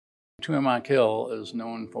Tumamoc Hill is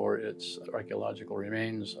known for its archaeological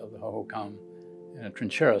remains of the Hohokam in a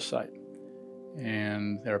trinchera site.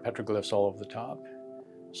 And there are petroglyphs all over the top.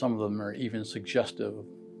 Some of them are even suggestive of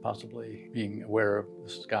possibly being aware of the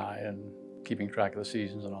sky and keeping track of the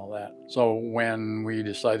seasons and all that. So when we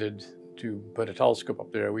decided to put a telescope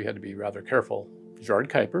up there, we had to be rather careful. George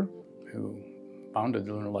Kuiper, who founded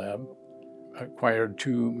the Lunar Lab, acquired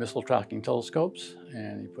 2 missile tracking telescopes,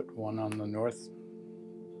 and he put one on the north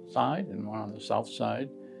side and one on the south side,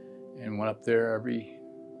 and went up there every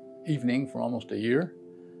evening for almost a year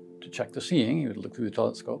to check the seeing. He would look through the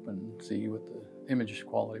telescope and see what the image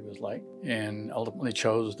quality was like, and ultimately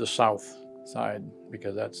chose the south side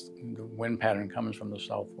because that's the wind pattern comes from the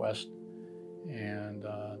southwest, and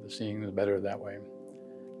the seeing is better that way.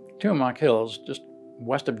 Tumamoc Hill is just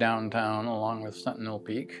west of downtown, along with Sentinel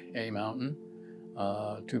Peak, a mountain,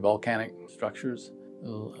 2 volcanic structures.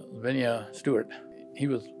 Lavinia Stewart, he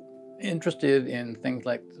was interested in things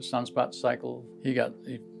like the sunspot cycle. He got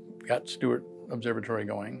Stewart Observatory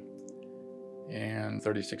going, and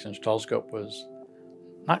 36-inch telescope was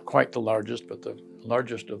not quite the largest, but the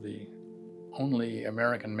largest of the only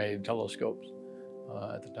American-made telescopes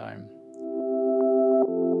at the time.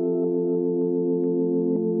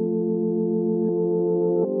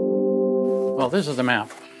 Well, this is a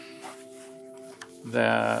map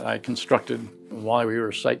that I constructed while we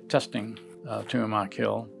were site testing Tumamoc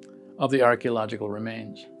Hill of the archaeological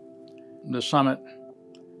remains. The summit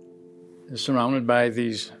is surrounded by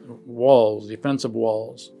these walls, defensive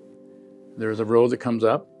walls. There's a road that comes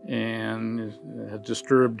up and has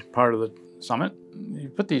disturbed part of the summit. You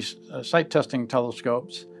put these site testing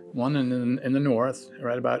telescopes, one in the north,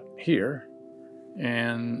 right about here,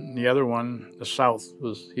 and the other one, the south,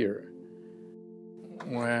 was here.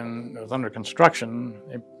 When it was under construction,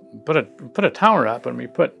 they put a tower up, and we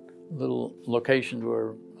put little locations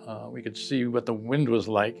where we could see what the wind was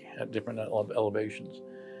like at different elevations.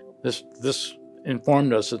 This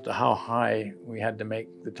informed us as to how high we had to make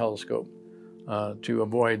the telescope to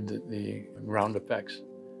avoid the ground effects,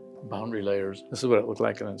 boundary layers. This is what it looked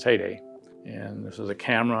like in its heyday. And this is a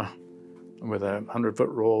camera with a 100-foot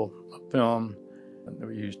roll of film that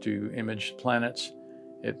we used to image planets.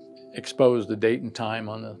 It exposed the date and time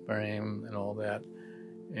on the frame and all that,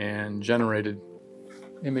 and generated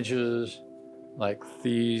images like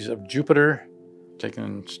these of Jupiter,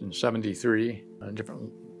 taken in 73,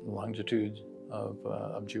 different longitudes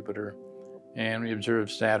of Jupiter. And we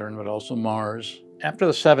observed Saturn, but also Mars. After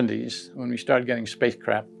the 70s, when we started getting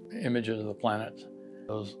spacecraft images of the planets,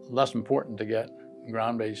 it was less important to get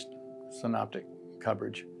ground-based synoptic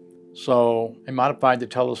coverage. So I modified the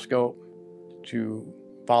telescope to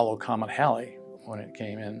follow Comet Halley when it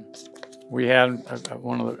came in. We had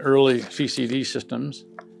one of the early CCD systems,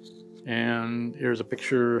 and here's a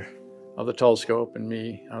picture of the telescope and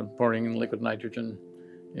me. I was pouring liquid nitrogen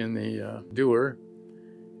in the dewar,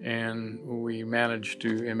 and we managed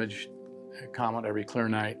to image a comet every clear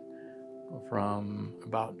night from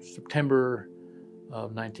about September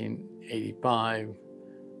of 1985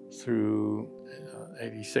 through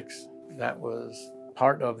 86. That was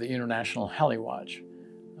part of the International Halley Watch.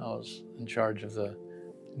 I was in charge of the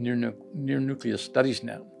Near Nucleus Studies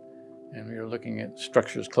Net, and we were looking at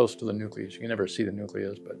structures close to the nucleus. You can never see the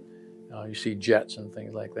nucleus, but you see jets and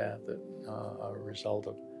things like that that are a result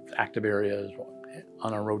of active areas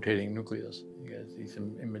on a rotating nucleus. You guys see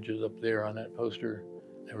some images up there on that poster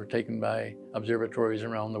that were taken by observatories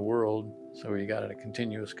around the world. So we got a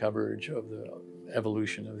continuous coverage of the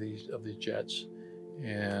evolution of these jets,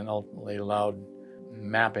 and ultimately allowed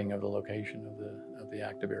mapping of the location of the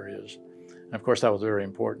active areas. And of course, that was very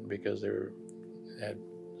important because they had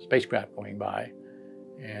spacecraft going by,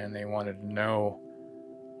 and they wanted to know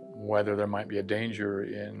whether there might be a danger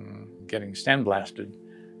in getting sandblasted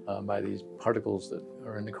by these particles that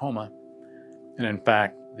are in the coma. And in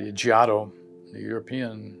fact, the Giotto, the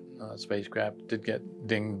European spacecraft, did get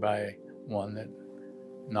dinged by one that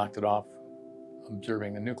knocked it off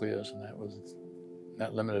observing the nucleus, and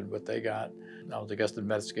that limited what they got. I was a guest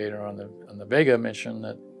investigator on the Vega mission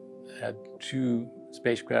that had 2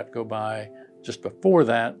 spacecraft go by just before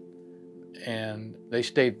that, and they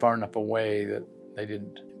stayed far enough away that they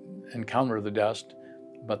didn't encounter the dust,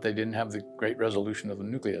 but they didn't have the great resolution of the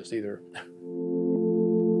nucleus either.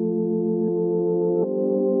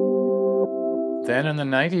 Then in the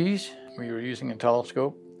 90s, we were using a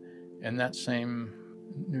telescope in that same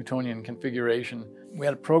Newtonian configuration. We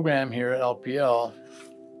had a program here at LPL,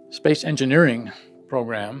 space engineering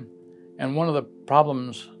program, and one of the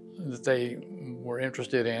problems that they were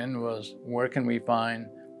interested in was where can we find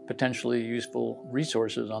potentially useful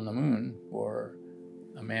resources on the moon for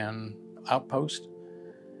a man outpost.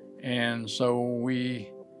 And so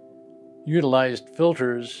we utilized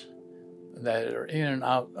filters that are in and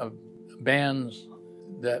out of bands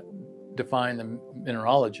that define the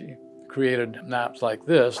mineralogy, created maps like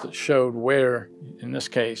this that showed where, in this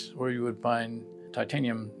case, where you would find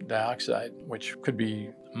titanium dioxide, which could be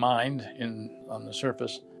mined on the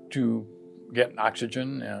surface to get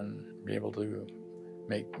oxygen and be able to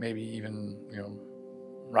make maybe even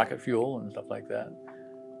rocket fuel and stuff like that.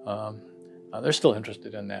 They're still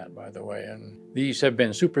interested in that, by the way, and these have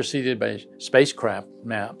been superseded by spacecraft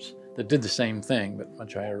maps that did the same thing but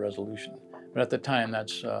much higher resolution. But at the time,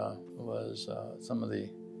 that was some of the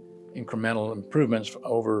incremental improvements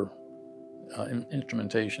over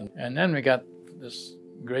instrumentation. And then we got this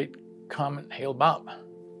great comet Hale-Bopp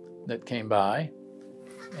that came by,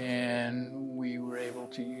 and we were able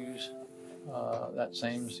to use that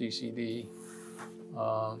same CCD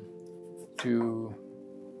to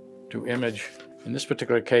image, in this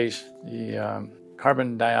particular case, the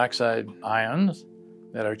carbon dioxide ions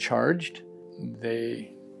that are charged.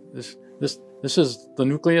 This is the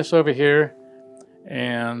nucleus over here,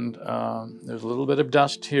 and there's a little bit of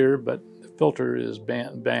dust here, but the filter is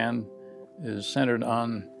band is centered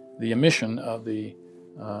on the emission of the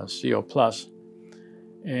CO+.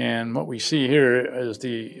 And what we see here is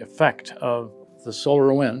the effect of the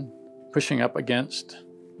solar wind pushing up against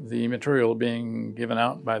the material being given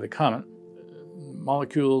out by the comet.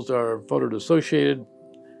 Molecules are photodissociated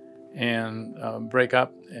and break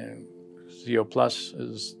up, and CO+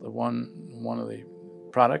 is one of the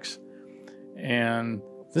products. And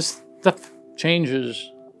this stuff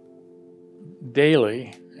changes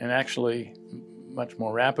daily, and actually much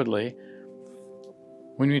more rapidly.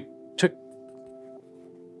 When we took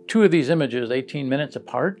two of these images 18 minutes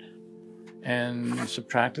apart and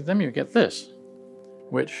subtracted them, you get this,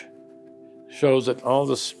 which shows that all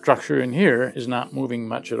the structure in here is not moving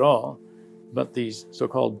much at all, but these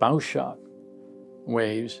so-called Bow-shock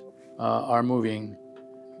waves are moving.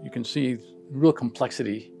 You can see real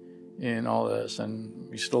complexity in all this, and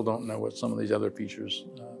we still don't know what some of these other features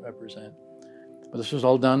represent. But this was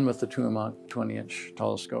all done with the Tumamoc 20-inch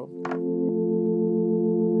telescope.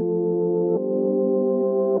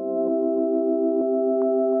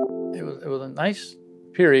 It was a nice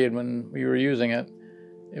period when we were using it.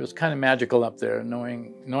 It was kind of magical up there,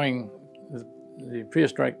 knowing the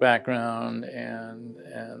prehistoric background and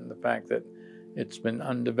the fact that it's been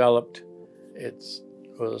undeveloped. It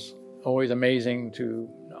was always amazing to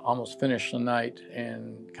almost finish the night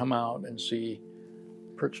and come out and see,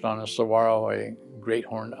 perched on a saguaro, a great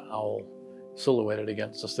horned owl silhouetted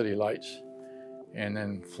against the city lights, and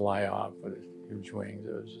then fly off with huge wings.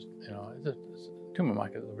 It was just,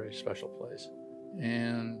 Tumamoc is a very special place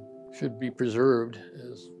and should be preserved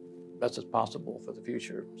as best as possible for the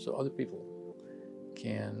future, so other people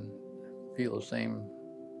can feel the same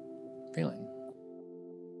feeling.